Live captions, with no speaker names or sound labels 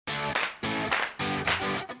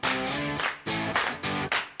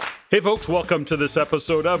Hey folks, welcome to this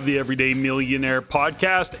episode of the Everyday Millionaire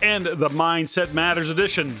podcast and the Mindset Matters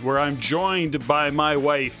edition, where I'm joined by my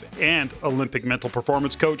wife and Olympic mental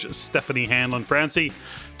performance coach, Stephanie Hanlon-Francie.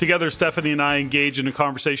 Together, Stephanie and I engage in a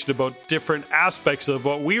conversation about different aspects of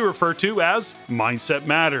what we refer to as Mindset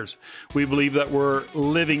Matters. We believe that we're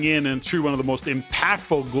living in and through one of the most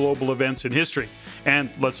impactful global events in history. And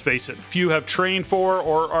let's face it, few have trained for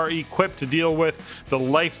or are equipped to deal with the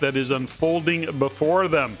life that is unfolding before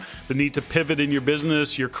them. The need to pivot in your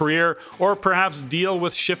business, your career, or perhaps deal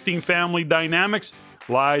with shifting family dynamics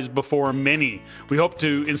lies before many. We hope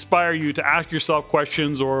to inspire you to ask yourself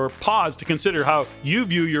questions or pause to consider how you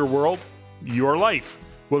view your world, your life.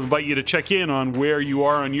 We'll invite you to check in on where you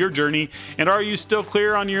are on your journey, and are you still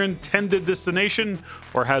clear on your intended destination,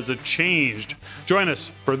 or has it changed? Join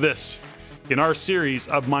us for this in our series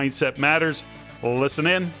of Mindset Matters. Listen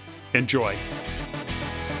in, enjoy.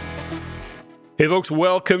 Hey folks,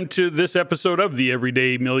 welcome to this episode of the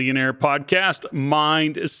Everyday Millionaire podcast,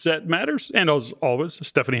 Mindset Matters. And as always,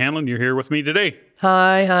 Stephanie Hanlon, you're here with me today.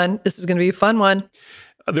 Hi, hon. This is going to be a fun one.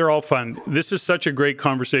 They're all fun. This is such a great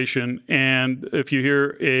conversation. And if you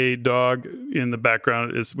hear a dog in the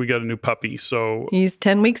background, we got a new puppy. So he's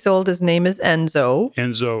 10 weeks old. His name is Enzo.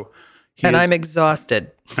 I'm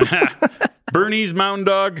exhausted. Bernese Mountain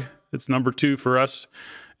Dog. It's number 2 for us.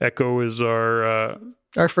 Echo is our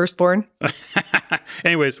firstborn.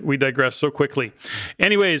 Anyways, we digress so quickly.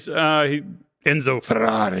 Enzo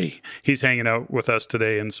Ferrari, he's hanging out with us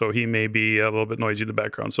today, and so he may be a little bit noisy in the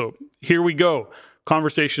background. So here we go.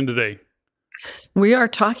 Conversation today. We are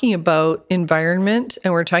talking about environment,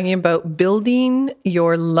 and we're talking about building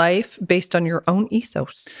your life based on your own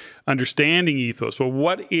ethos. Understanding ethos. Well,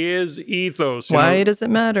 what is ethos? Why does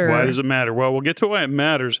it matter? Why does it matter? Well, we'll get to why it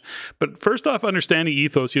matters. But first off, understanding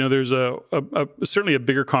ethos, there's certainly a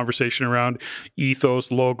bigger conversation around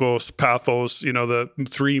ethos, logos, pathos, the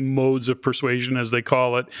 3 modes of persuasion, as they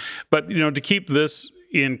call it. But, to keep this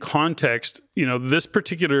in context, this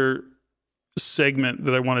particular segment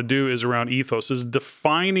that I want to do is around ethos, is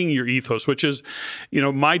defining your ethos, which is,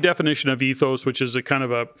 my definition of ethos, which is a kind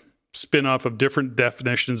of a spin-off of different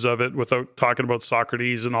definitions of it without talking about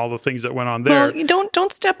Socrates and all the things that went on there. Well, you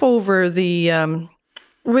don't step over the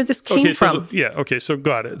where this came from. So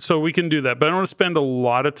got it. So we can do that, but I don't want to spend a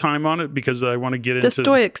lot of time on it because I want to get into the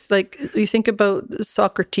Stoics. Like, you think about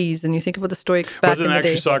Socrates and you think about the Stoics back in the day. It wasn't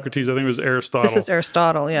actually Socrates. I think it was Aristotle. This is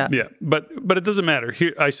Aristotle, yeah. Yeah, but it doesn't matter.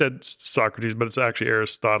 Here I said Socrates, but it's actually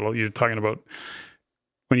Aristotle. You're talking about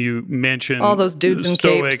when you mention all those dudes in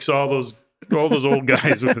Stoics, capes. all those old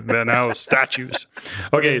guys with now statues.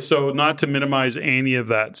 Okay, so not to minimize any of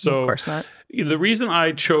that. So of course not. The reason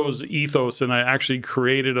I chose ethos and I actually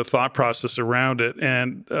created a thought process around it,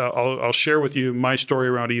 and I'll share with you my story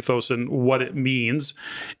around ethos and what it means.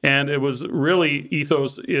 And it was really,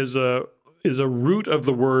 ethos is a root of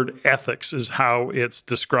the word ethics, is how it's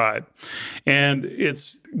described. And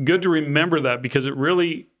it's good to remember that because it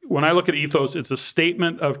really, when I look at ethos, it's a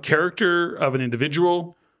statement of character of an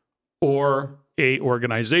individual or a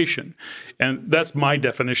organization. And that's my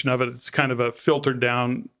definition of it. It's kind of a filtered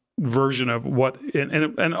down version of what,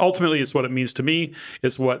 and ultimately it's what it means to me.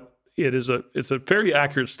 It's what it is. It's a fairly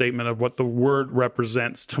accurate statement of what the word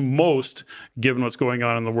represents to most, given what's going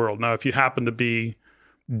on in the world. Now, if you happen to be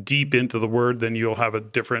deep into the word, then you'll have a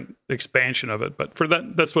different expansion of it. But for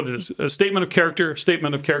that's what it is. A statement of character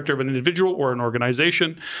of an individual or an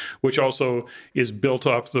organization, which also is built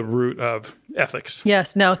off the root of ethics.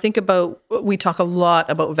 Yes. Now think about, we talk a lot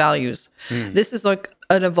about values. This is like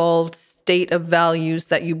an evolved state of values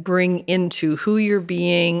that you bring into who you're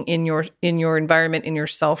being in your environment, in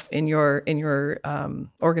yourself, in your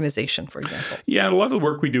organization, for example. Yeah, a lot of the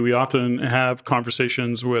work we do, we often have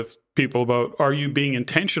conversations with people about, are you being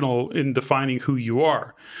intentional in defining who you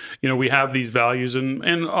are? We have these values,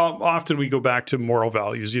 and often we go back to moral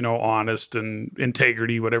values, honest and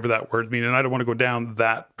integrity, whatever that word means. And I don't want to go down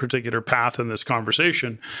that particular path in this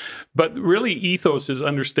conversation. But really, ethos is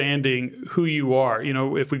understanding who you are.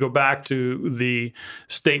 If we go back to the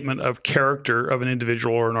statement of character of an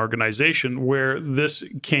individual or an organization, where this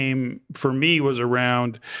came for me was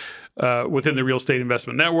around within the real estate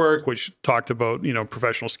investment network, which talked about,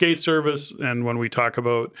 professional skate service. And when we talk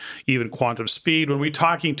about even quantum speed, when we're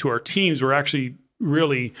talking to our teams, we're actually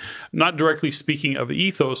really not directly speaking of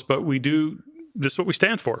ethos, but this is what we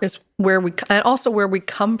stand for. It's where we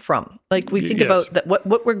come from. Like, we think about that,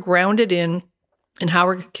 what we're grounded in and how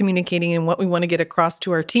we're communicating and what we want to get across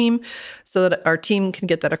to our team so that our team can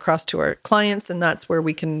get that across to our clients. And that's where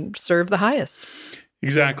we can serve the highest.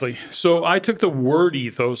 Exactly. So I took the word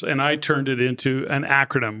ethos and I turned it into an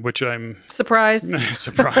acronym, which I'm Surprise.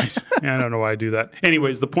 surprised. I don't know why I do that.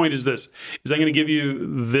 Anyways, the point is this, is I'm going to give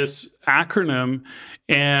you this acronym,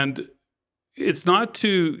 and it's not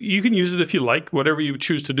to, you can use it if you like, whatever you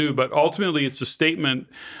choose to do, but ultimately it's a statement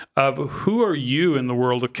of who are you in the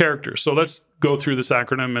world of character. So let's go through this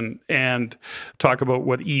acronym and talk about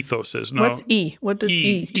what ethos is. Now, What's E? What does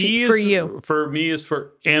E for you? For me is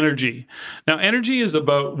for energy. Now, energy is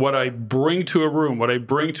about what I bring to a room, what I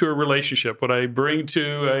bring to a relationship, what I bring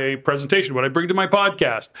to a presentation, what I bring to my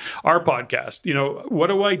podcast, our podcast. You know, what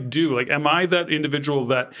do I do? Like, am I that individual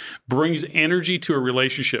that brings energy to a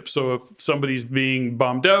relationship? So if somebody's being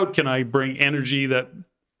bummed out, can I bring energy that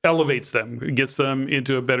elevates them, gets them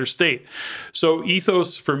into a better state? So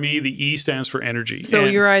ethos, for me, the E stands for energy. So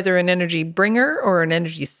you're either an energy bringer or an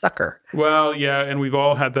energy sucker. Well, yeah, and we've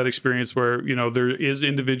all had that experience where, you know, there is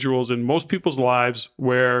individuals in most people's lives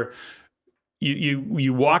where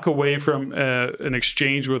you walk away from an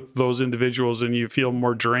exchange with those individuals and you feel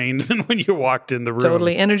more drained than when you walked in the room.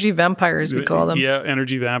 Totally. Energy vampires, we call them. Yeah,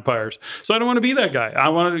 energy vampires. So I don't want to be that guy. I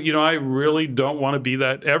want to, I really don't want to be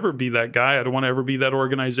that guy. I don't want to ever be that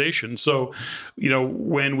organization. So,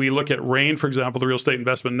 when we look at RAIN, for example, the Real Estate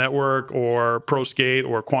Investment Network, or ProSkate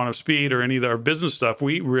or Quantum Speed or any of our business stuff,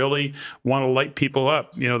 we really want to light people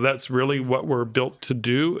up. That's really what we're built to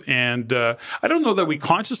do. And I don't know that we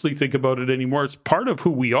consciously think about it anymore. It's part of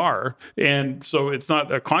who we are. And so it's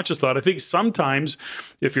not a conscious thought. I think sometimes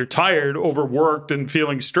if you're tired, overworked, and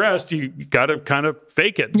feeling stressed, you got to kind of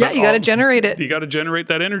fake it. Yeah, you got to generate it. You got to generate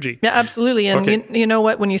that energy. Yeah, absolutely. And okay. you know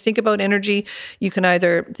what? When you think about energy, you can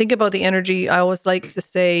either think about the energy. I always like to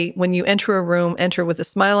say, when you enter a room, enter with a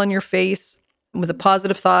smile on your face, with a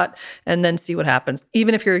positive thought, and then see what happens.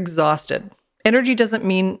 Even if you're exhausted. Energy doesn't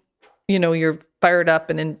mean, you're fired up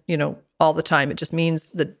and all the time. It just means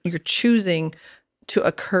that you're choosing to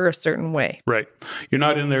occur a certain way. Right. You're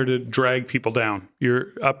not in there to drag people down. You're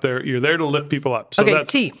up there. You're there to lift people up. So okay,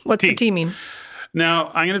 that's T. What's the T mean?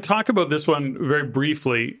 Now, I'm going to talk about this one very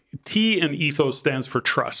briefly. T in ethos stands for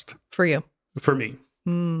trust. For you. For me.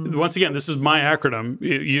 Once again, this is my acronym.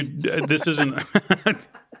 This isn't...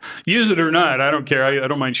 Use it or not, I don't care. I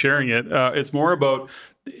don't mind sharing it. It's more about,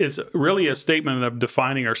 it's really a statement of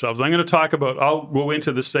defining ourselves. I'm going to talk about, I'll go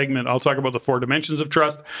into this segment, I'll talk about the 4 dimensions of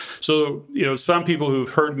trust. So, some people who've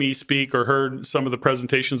heard me speak or heard some of the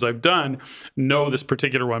presentations I've done know this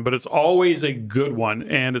particular one, but it's always a good one.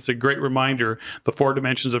 And it's a great reminder, the 4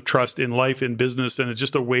 dimensions of trust in life, in business, and it's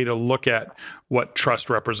just a way to look at what trust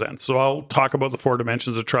represents. So I'll talk about the 4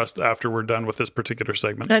 dimensions of trust after we're done with this particular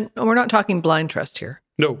segment. And we're not talking blind trust here.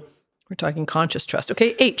 No. We're talking conscious trust.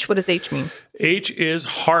 Okay, H. What does H mean? H is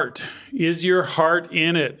heart. Is your heart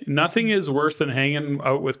in it? Nothing is worse than hanging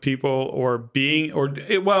out with people or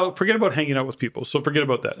forget about hanging out with people. So forget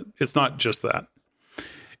about that. It's not just that.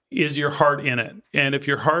 Is your heart in it? And if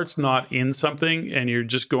your heart's not in something and you're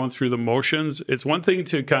just going through the motions, it's one thing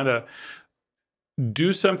to kind of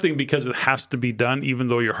do something because it has to be done, even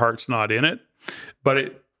though your heart's not in it.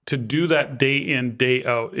 But to do that day in, day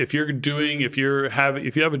out. If you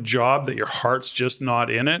have a job that your heart's just not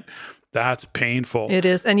in it, that's painful. It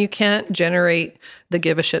is. And you can't generate the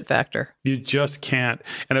give a shit factor. You just can't.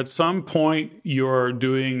 And at some point, you're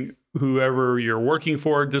doing whoever you're working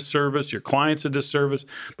for a disservice, your clients a disservice,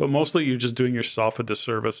 but mostly you're just doing yourself a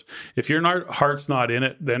disservice. If your heart's not in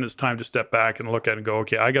it, then it's time to step back and look at it and go,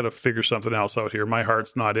 okay, I got to figure something else out here. My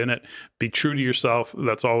heart's not in it. Be true to yourself.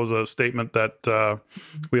 That's always a statement that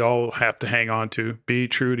we all have to hang on to. Be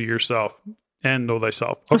true to yourself and know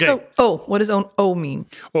thyself. Okay. So, what does O mean?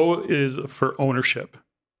 O is for ownership.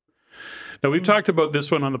 Now, we've talked about this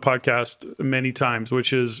one on the podcast many times,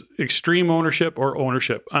 which is extreme ownership or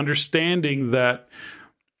ownership. Understanding that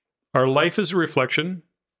our life is a reflection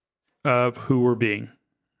of who we're being.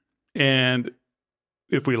 And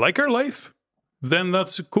if we like our life, then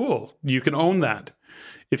that's cool. You can own that.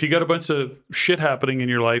 If you got a bunch of shit happening in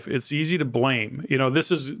your life, it's easy to blame.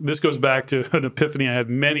 This goes back to an epiphany I had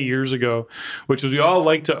many years ago, which is we all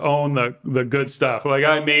like to own the good stuff. Like,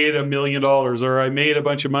 I made $1 million, or I made a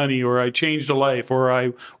bunch of money, or I changed a life, or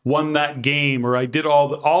I won that game, or I did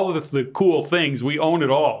all of the cool things. We own it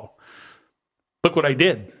all. Look what I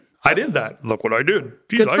did. I did that. Look what I did.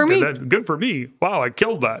 Jeez, good for me. That. Good for me. Wow, I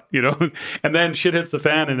killed that. And then shit hits the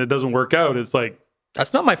fan and it doesn't work out. It's like,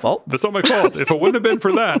 That's not my fault. That's not my fault. If it wouldn't have been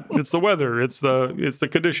for that, it's the weather, it's the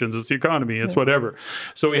conditions, it's the economy, it's whatever.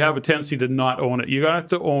 So we have a tendency to not own it. You have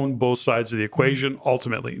to own both sides of the equation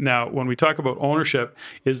ultimately. Now, when we talk about ownership,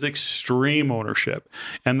 is extreme ownership,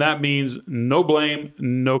 and that means no blame,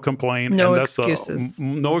 no complaint, no and excuses.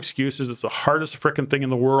 No excuses. It's the hardest freaking thing in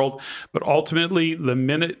the world. But ultimately, the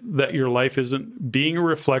minute that your life isn't being a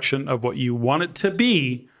reflection of what you want it to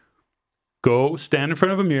be, go stand in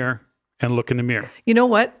front of a mirror and look in the mirror. You know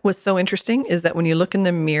what was so interesting is that when you look in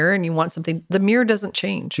the mirror and you want something, the mirror doesn't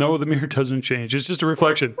change. No, the mirror doesn't change. It's just a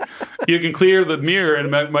reflection. You can clear the mirror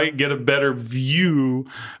and might get a better view,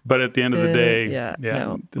 but at the end of the day,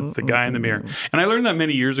 it's the guy in the mirror. And I learned that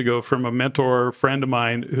many years ago from a mentor friend of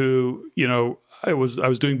mine who, I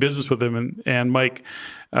was doing business with him, and Mike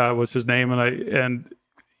was his name, and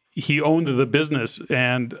he owned the business.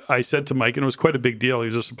 And I said to Mike, and it was quite a big deal. He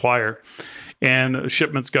was a supplier. And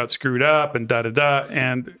shipments got screwed up and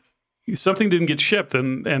and something didn't get shipped.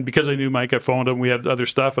 And because I knew Mike, I phoned him. We had other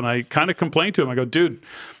stuff, and I kind of complained to him. I go, dude,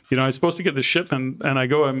 I'm supposed to get this shipment, and I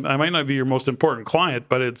go, I might not be your most important client,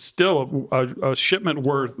 but it's still a shipment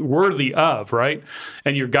worthy of, right?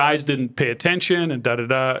 And your guys didn't pay attention and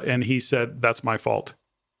And he said, that's my fault.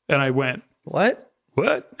 And I went, What?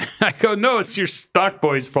 I go, no, it's your stock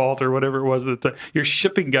boy's fault or whatever it was, your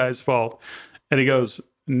shipping guy's fault. And he goes,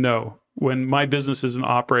 no. When my business isn't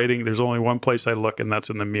operating, there's only one place I look, and that's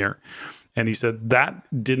in the mirror. And he said that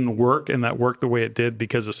didn't work, and that worked the way it did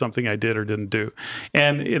because of something I did or didn't do.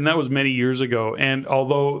 And that was many years ago. And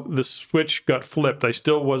although the switch got flipped, I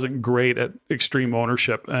still wasn't great at extreme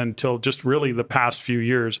ownership until just really the past few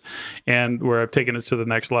years, and where I've taken it to the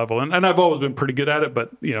next level. And I've always been pretty good at it,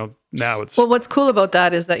 but now it's... Well, what's cool about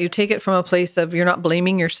that is that you take it from a place of you're not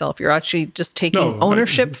blaming yourself. You're actually just taking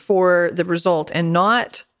ownership for the result and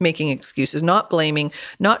not making excuses, not blaming,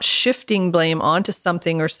 not shifting blame onto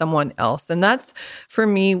something or someone else. And that's, for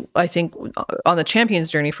me, I think, on the Champions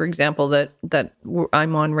Journey, for example, that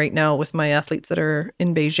I'm on right now with my athletes that are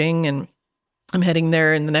in Beijing, and I'm heading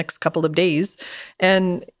there in the next couple of days.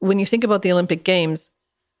 And when you think about the Olympic Games,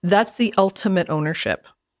 that's the ultimate ownership.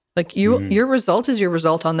 Like your result is your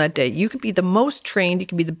result on that day. You could be the most trained, you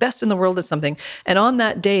could be the best in the world at something. And on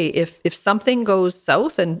that day, if something goes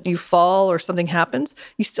south and you fall or something happens,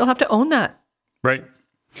 you still have to own that. Right.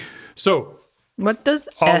 So what does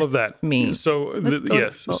all S of that mean? So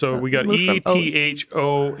so we got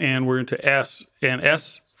ETHO, and we're into S. And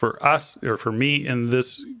S for us, or for me in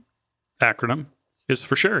this acronym, is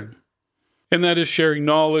for sharing. And that is sharing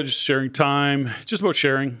knowledge, sharing time, just about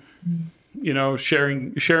sharing.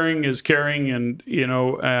 Sharing is caring, and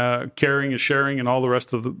caring is sharing, and all the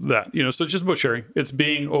rest of that. So it's just about sharing. It's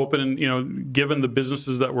being open, and given the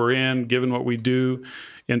businesses that we're in, given what we do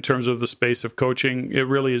in terms of the space of coaching, it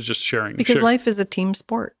really is just sharing. Because life is a team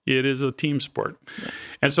sport. It is a team sport. Yeah.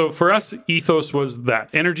 And so for us, ethos was that: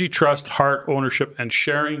 energy, trust, heart, ownership, and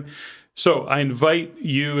sharing. So I invite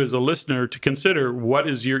you as a listener to consider, what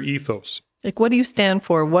is your ethos? Like, what do you stand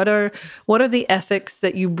for? What are the ethics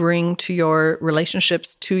that you bring to your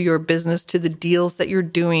relationships, to your business, to the deals that you're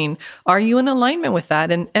doing? Are you in alignment with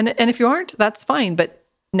that? And if you aren't, that's fine. But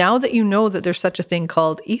now that you know that there's such a thing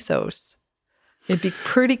called ethos, it'd be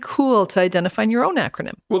pretty cool to identify your own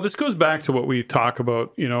acronym. Well, this goes back to what we talk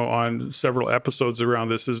about, on several episodes around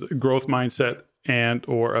this, is growth mindset and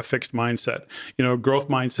or a fixed mindset. Growth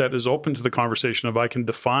mindset is open to the conversation of, I can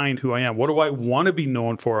define who I am. What do I want to be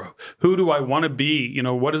known for? Who do I want to be?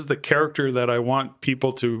 What is the character that I want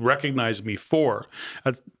people to recognize me for?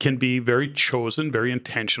 That can be very chosen, very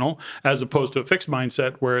intentional, as opposed to a fixed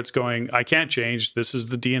mindset where it's going, I can't change. This is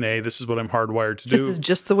the DNA. This is what I'm hardwired to do. This is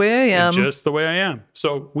just the way I am. Just the way I am.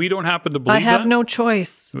 So we don't happen to believe I have no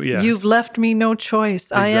choice. Yeah. You've left me no choice.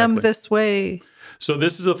 Exactly. I am this way. So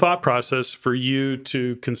this is a thought process for you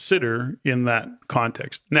to consider in that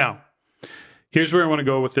context. Now, here's where I want to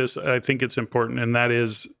go with this. I think it's important, and that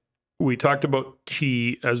is, we talked about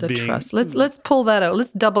T as being trust. Let's pull that out.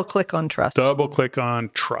 Let's double click on trust. Double click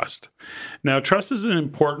on trust. Now, trust is an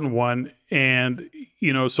important one, and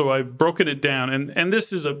so I've broken it down, and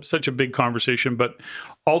this is such a big conversation, but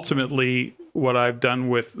ultimately, what I've done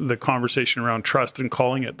with the conversation around trust and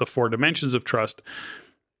calling it the 4 dimensions of trust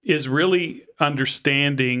is really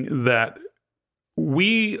understanding that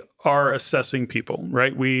we are assessing people,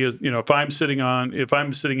 right? We, if I'm sitting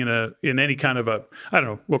in any kind of a, I don't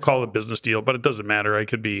know, we'll call it a business deal, but it doesn't matter. I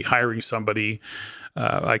could be hiring somebody.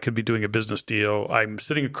 I could be doing a business deal. I'm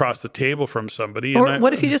sitting across the table from somebody. Or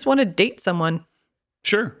what if you just want to date someone?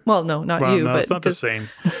 Sure. Well, no, not Well, you. no, but it's not the same.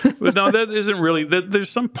 But no, that isn't really. There's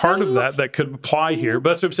some part of that could apply here. But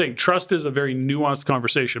that's what I'm saying. Trust is a very nuanced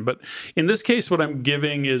conversation. But in this case, what I'm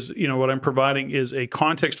giving is, what I'm providing is a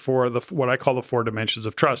context for what I call the 4 dimensions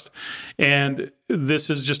of trust. And this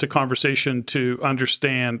is just a conversation to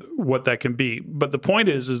understand what that can be. But the point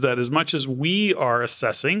is that as much as we are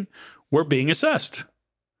assessing, we're being assessed.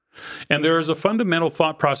 And there is a fundamental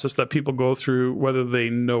thought process that people go through, whether they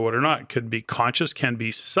know it or not. It could be conscious, can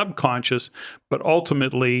be subconscious, but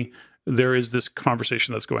ultimately there is this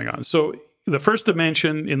conversation that's going on. So the first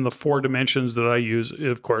dimension in the 4 dimensions that I use,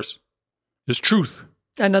 of course, is truth.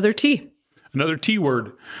 Another T. Another T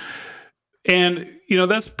word. And,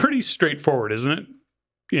 that's pretty straightforward, isn't it?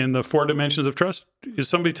 In the 4 dimensions of trust, is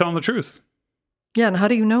somebody telling the truth? Yeah, and how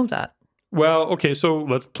do you know that? Well, okay, so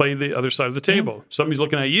let's play the other side of the table. Somebody's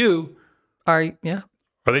looking at you. Are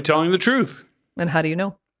they telling the truth? And how do you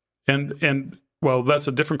know? And well, that's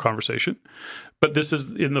a different conversation. But this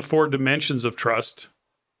is in the 4 dimensions of trust.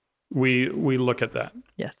 We look at that.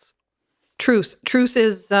 Yes. Truth. Truth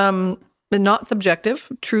is not subjective.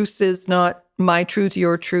 Truth is not my truth,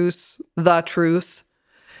 your truth, the truth.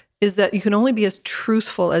 Is that you can only be as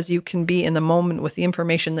truthful as you can be in the moment with the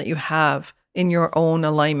information that you have in your own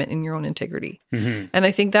alignment, in your own integrity. Mm-hmm. And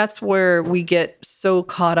I think that's where we get so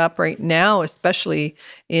caught up right now, especially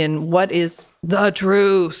in what is the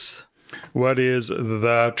truth. What is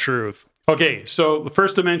the truth? Okay, so the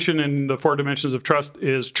first dimension in the 4 dimensions of trust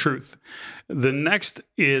is truth. The next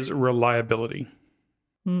is reliability.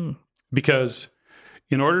 Because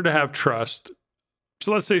in order to have trust,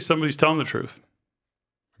 so let's say somebody's telling the truth,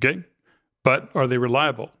 okay? But are they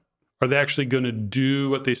reliable? Are they actually going to do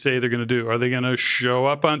what they say they're going to do? Are they going to show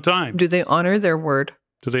up on time? Do they honor their word?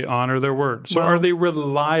 Do they honor their word? So are they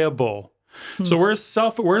reliable? So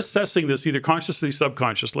we're assessing this either consciously,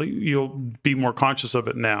 subconsciously. You'll be more conscious of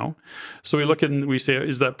it now. So we look and we say,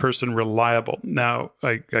 is that person reliable? Now,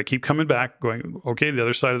 I keep coming back going, okay, the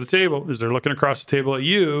other side of the table is they're looking across the table at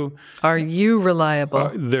you. Are you reliable?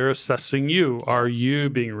 They're assessing you. Are you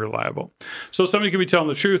being reliable? So somebody can be telling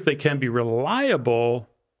the truth. They can be reliable,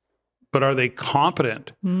 but are they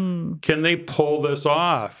competent? Can they pull this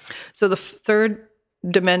off? So the third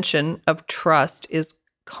dimension of trust is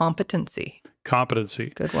competency.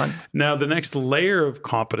 Competency. Good one. Now, the next layer of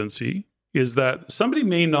competency is that somebody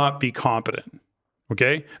may not be competent,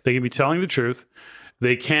 okay? They can be telling the truth.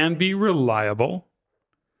 They can be reliable,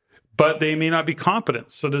 but they may not be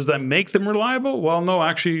competent. So does that make them reliable? Well, no,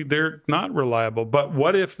 actually, they're not reliable. But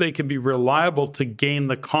what if they can be reliable to gain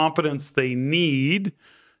the competence they need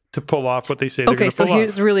to pull off what they say they're going to pull off? Okay, so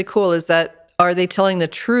here's really cool is that, are they telling the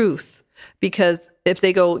truth? Because if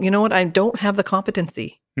they go, you know what, I don't have the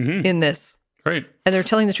competency in this. Right. And they're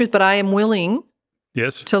telling the truth, but I am willing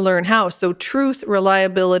to learn how. So truth,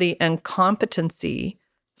 reliability, and competency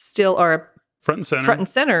still are front and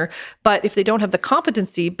center. But if they don't have the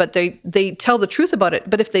competency, but they tell the truth about it,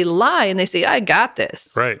 but if they lie and they say, I got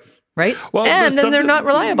this. Right? Well, and then they're not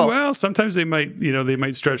reliable. Well, sometimes they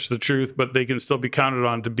might stretch the truth, but they can still be counted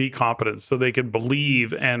on to be competent, so they can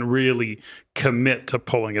believe and really commit to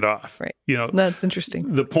pulling it off. Right. That's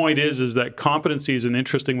interesting. The point is that competency is an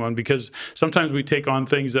interesting one because sometimes we take on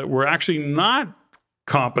things that we're actually not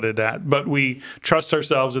competent at, but we trust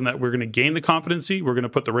ourselves in that we're going to gain the competency. We're going to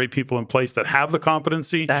put the right people in place that have the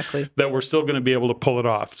competency, that we're still going to be able to pull it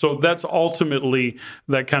off. So that's ultimately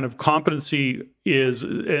that kind of competency is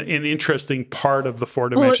an interesting part of the 4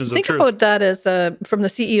 dimensions of truth. Think about that as from the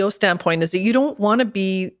CEO standpoint, is that you don't want to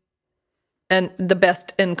be the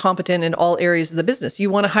best and competent in all areas of the business. You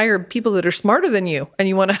want to hire people that are smarter than you, and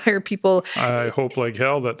you want to hire people. I hope like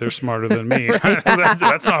hell that they're smarter than me. that's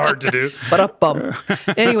not hard to do.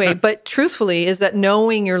 Anyway, but truthfully, is that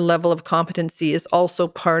knowing your level of competency is also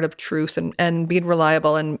part of truth and being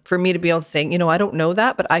reliable. And for me to be able to say, I don't know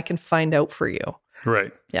that, but I can find out for you.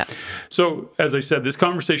 Right. Yeah. So, as I said, this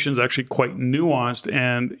conversation is actually quite nuanced,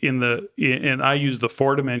 and and I use the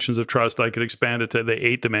 4 dimensions of trust. I could expand it to the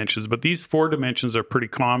 8 dimensions, but these 4 dimensions are pretty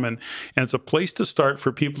common, and it's a place to start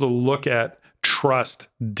for people to look at trust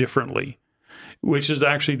differently, which is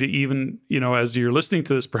actually to even, as you're listening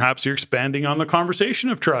to this, perhaps you're expanding on the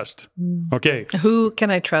conversation of trust. Okay. Who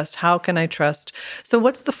can I trust? How can I trust? So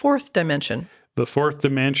what's the 4th dimension? The 4th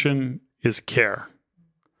dimension is care.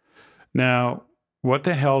 Now, what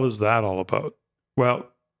the hell is that all about? Well,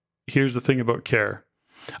 here's the thing about care.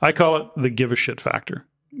 I call it the give a shit factor,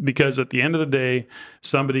 because at the end of the day,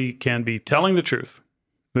 somebody can be telling the truth.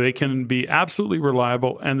 They can be absolutely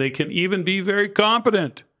reliable, and they can even be very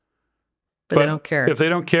competent. But they don't care. If they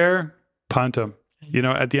don't care, punt them. You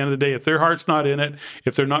know, at the end of the day, if their heart's not in it,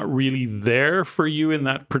 if they're not really there for you in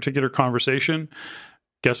that particular conversation,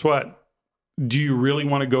 guess what? Do you really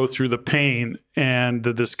want to go through the pain and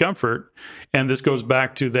the discomfort? And this goes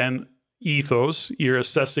back to then ethos. You're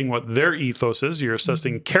assessing what their ethos is. You're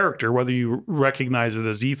assessing character, whether you recognize it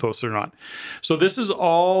as ethos or not. So this is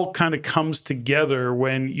all kind of comes together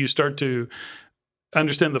when you start to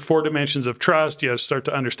understand the 4 dimensions of trust. You start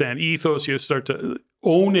to understand ethos. You start to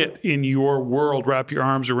own it in your world, wrap your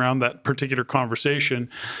arms around that particular conversation.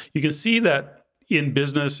 You can see that in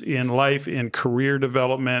business, in life, in career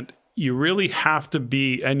development, you really have to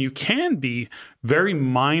be, and you can be, very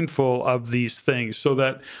mindful of these things so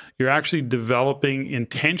that you're actually developing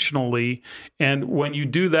intentionally. And when you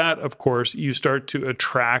do that, of course, you start to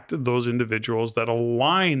attract those individuals that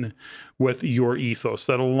align with your ethos,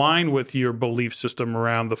 that align with your belief system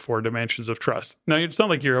around the 4 dimensions of trust. Now, it's not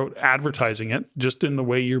like you're out advertising it, just in the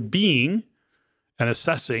way you're being and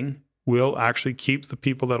assessing will actually keep the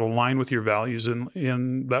people that align with your values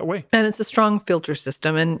in that way. And it's a strong filter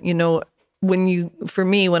system. And, you know, for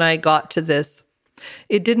me, when I got to this,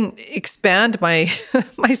 it didn't expand my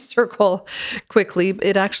my circle quickly.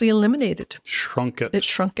 It actually eliminated. Shrunk it. It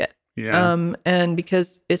shrunk it. Yeah. And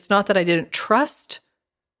because it's not that I didn't trust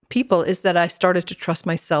people, it's that I started to trust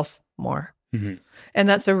myself more. Mm-hmm. And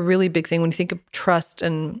that's a really big thing when you think of trust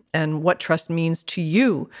and what trust means to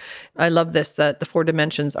you. I love this, that the 4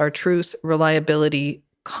 dimensions are truth, reliability,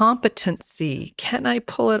 competency. Can I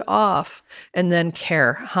pull it off? And then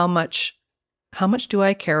care. How much do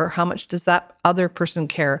I care? How much does that other person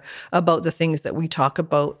care about the things that we talk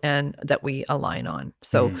about and that we align on?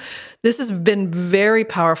 So this has been very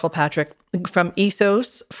powerful, Patrick, from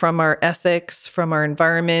ethos, from our ethics, from our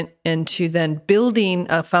environment, into then building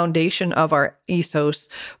a foundation of our ethos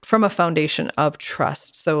from a foundation of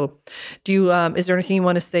trust. So is there anything you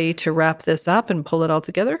want to say to wrap this up and pull it all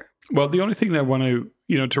together? Well, the only thing that I want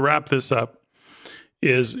to wrap this up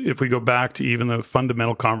is if we go back to even the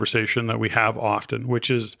fundamental conversation that we have often, which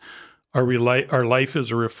is our life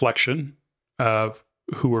is a reflection of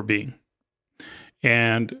who we're being.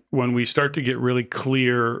 And when we start to get really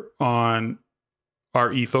clear on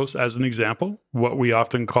our ethos, as an example, what we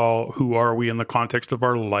often call who are we in the context of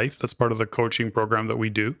our life, that's part of the coaching program that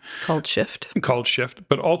we do. Called Shift.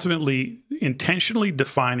 But ultimately, intentionally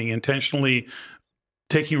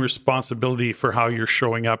taking responsibility for how you're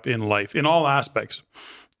showing up in life, in all aspects,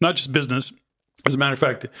 not just business. As a matter of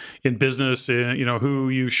fact, in business, who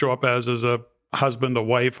you show up as a husband, a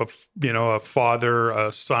wife, a father,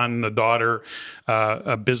 a son, a daughter,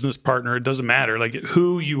 a business partner, it doesn't matter. Like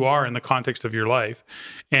who you are in the context of your life.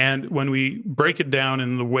 And when we break it down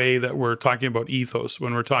in the way that we're talking about ethos,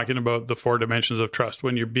 when we're talking about the 4 dimensions of trust,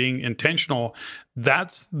 when you're being intentional,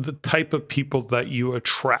 that's the type of people that you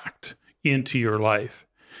attract into your life.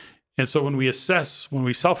 And so when we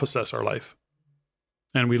self-assess our life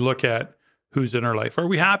and we look at who's in our life, are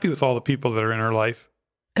we happy with all the people that are in our life?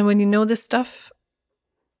 And when you know this stuff,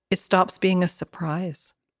 it stops being a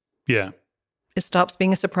surprise. Yeah. It stops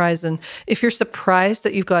being a surprise. And if you're surprised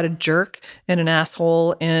that you've got a jerk and an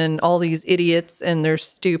asshole and all these idiots and they're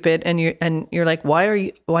stupid and you're like, why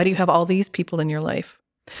do you have all these people in your life?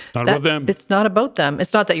 Not about them. It's not about them.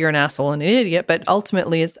 It's not that you're an asshole and an idiot, but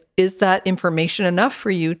ultimately is that information enough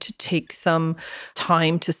for you to take some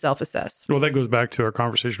time to self-assess? Well, that goes back to our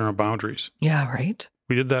conversation around boundaries. Yeah, right.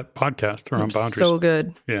 We did that podcast around boundaries. So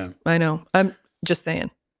good. Yeah. I know. I'm just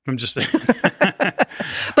saying.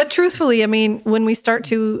 But truthfully, I mean, when we start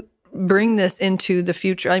to bring this into the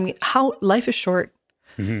future, I mean, how life is short.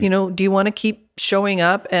 Mm-hmm. Do you want to keep showing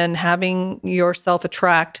up and having yourself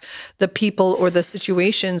attract the people or the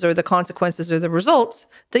situations or the consequences or the results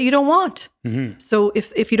that you don't want? Mm-hmm. So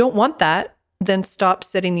if you don't want that, then stop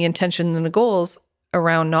setting the intention and the goals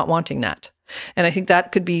around not wanting that. And I think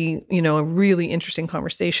that could be, a really interesting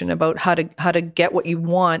conversation about how to get what you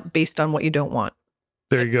want based on what you don't want.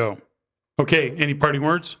 There you go. Okay. Any parting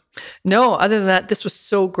words? No, other than that, this was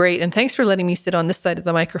so great. And thanks for letting me sit on this side of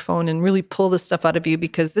the microphone and really pull this stuff out of you,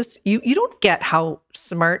 because you don't get how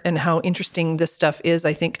smart and how interesting this stuff is,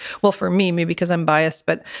 I think. Well, for me, maybe because I'm biased,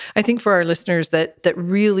 but I think for our listeners that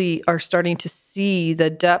really are starting to see the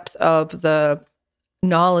depth of the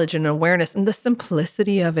knowledge and awareness and the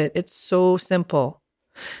simplicity of it. It's so simple.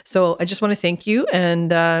 So I just want to thank you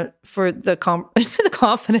and for the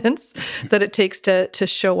confidence that it takes to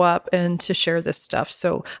show up and to share this stuff.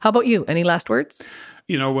 So how about you? Any last words?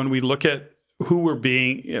 When we look at who we're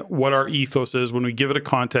being, what our ethos is, when we give it a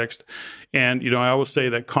context, and, I always say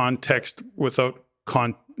that context without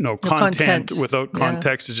content without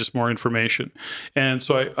context is just more information. And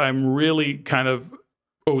so I'm really kind of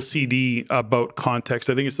OCD about context.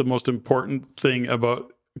 I think it's the most important thing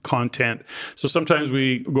about content. So sometimes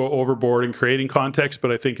we go overboard in creating context,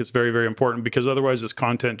 but I think it's very, very important, because otherwise this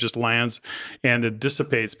content just lands and it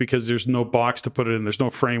dissipates because there's no box to put it in. There's no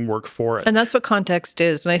framework for it. And that's what context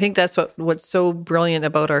is. And I think that's what's so brilliant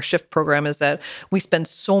about our Shift program, is that we spend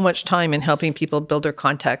so much time in helping people build their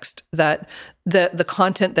context, that the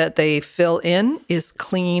content that they fill in is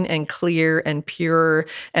clean and clear and pure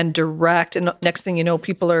and direct. And next thing you know,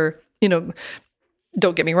 people are,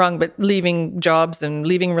 don't get me wrong, but leaving jobs and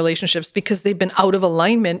leaving relationships because they've been out of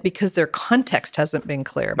alignment because their context hasn't been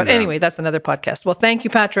clear. But anyway, that's another podcast. Well, thank you,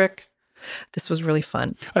 Patrick. This was really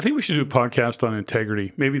fun. I think we should do a podcast on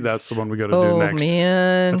integrity. Maybe that's the one we got to do next. Oh,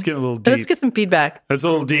 man. Let's get a little deep. Let's get some feedback. That's a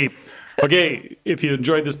little deep. Okay, if you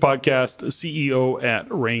enjoyed this podcast,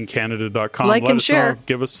 CEO@raincanada.com. Like and share. Know,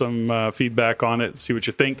 give us some feedback on it, see what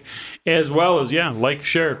you think. As well as, like,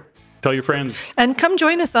 share. Tell your friends. And come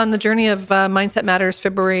join us on the journey of Mindset Matters,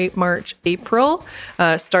 February, March, April.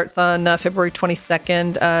 Starts on February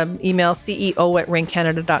 22nd. Email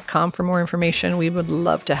CEO@raincanada.com for more information. We would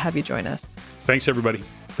love to have you join us. Thanks, everybody.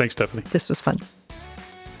 Thanks, Stephanie. This was fun.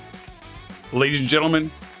 Ladies and gentlemen,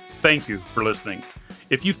 thank you for listening.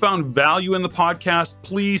 If you found value in the podcast,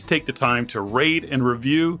 please take the time to rate and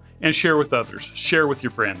review and share with others. Share with your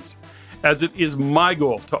friends, as it is my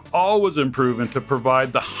goal to always improve and to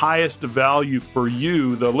provide the highest value for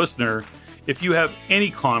you, the listener. If you have any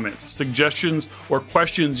comments, suggestions, or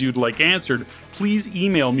questions you'd like answered, please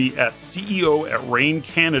email me at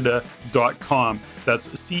ceo@raincanada.com. That's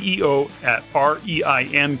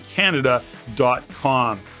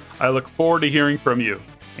ceo@reincanada.com. I look forward to hearing from you.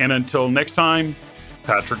 And until next time,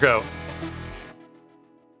 Patrick out.